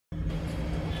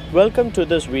Welcome to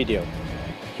this video.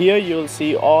 Here you'll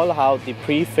see all how the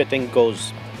pre-fitting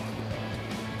goes.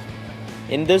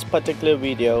 In this particular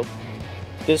video,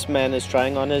 this man is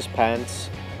trying on his pants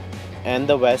and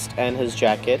the vest and his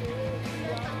jacket.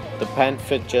 The pant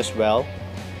fit just well,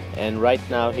 and right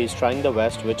now he's trying the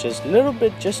vest, which is a little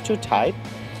bit just too tight,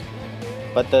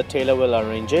 but the tailor will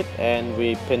arrange it. And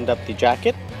we pinned up the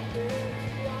jacket,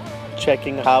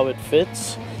 checking how it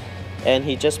fits, and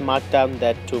he just marked down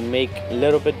that to make a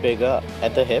little bit bigger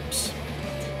at the hips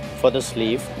for the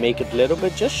sleeve, make it a little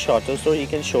bit just shorter so he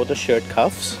can show the shirt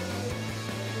cuffs.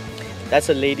 That's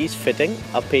a lady's fitting,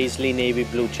 a paisley navy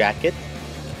blue jacket,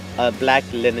 a black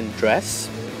linen dress.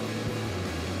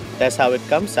 That's how it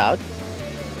comes out.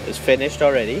 It's finished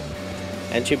already,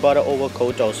 and she bought an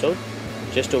overcoat also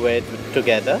just to wear it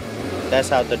together. That's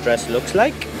how the dress looks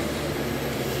like.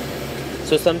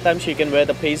 So sometimes she can wear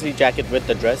the paisley jacket with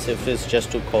the dress if it's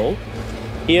just too cold.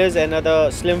 Here's another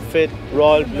slim fit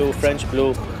royal blue French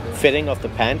blue fitting of the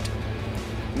pant,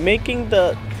 making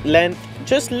the length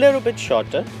just a little bit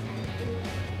shorter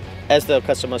as the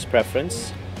customer's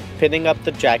preference. Pinning up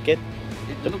the jacket.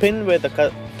 The pin where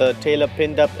the tailor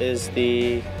pinned up is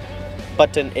the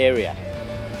button area,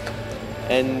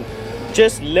 and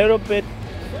just little bit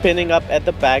pinning up at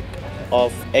the back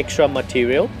of extra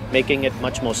material, making it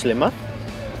much more slimmer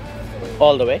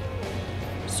all the way,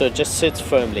 so it just sits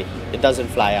firmly, it doesn't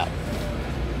fly out.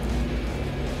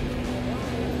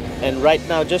 And right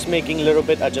now just making a little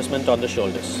bit adjustment on the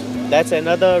shoulders. That's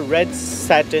another red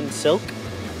satin silk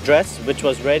dress which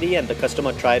was ready and the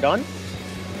customer tried on.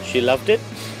 She loved it.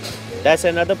 That's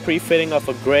another pre-fitting of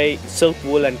a grey silk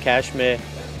wool and cashmere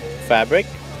fabric,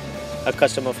 a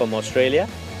customer from Australia,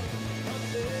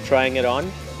 trying it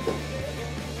on.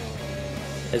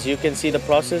 As you can see, the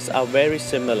process are very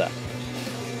similar.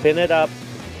 Pin it up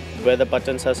where the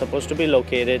buttons are supposed to be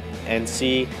located and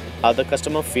see how the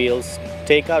customer feels.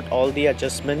 Take out all the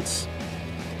adjustments,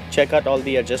 check out all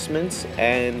the adjustments,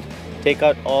 and take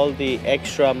out all the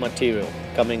extra material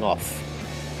coming off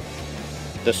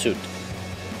the suit.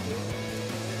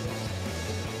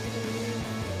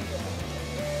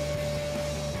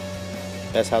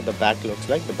 That's how the back looks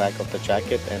like, the back of the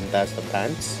jacket, and that's the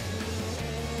pants.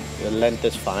 The length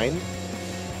is fine.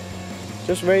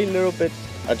 Just very little bit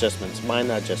adjustments,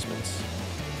 minor adjustments,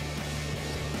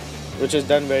 which is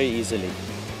done very easily.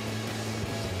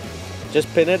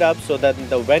 Just pin it up so that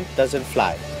the vent doesn't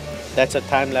fly. That's a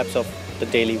time lapse of the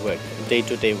daily work,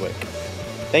 day-to-day work.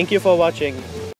 Thank you for watching.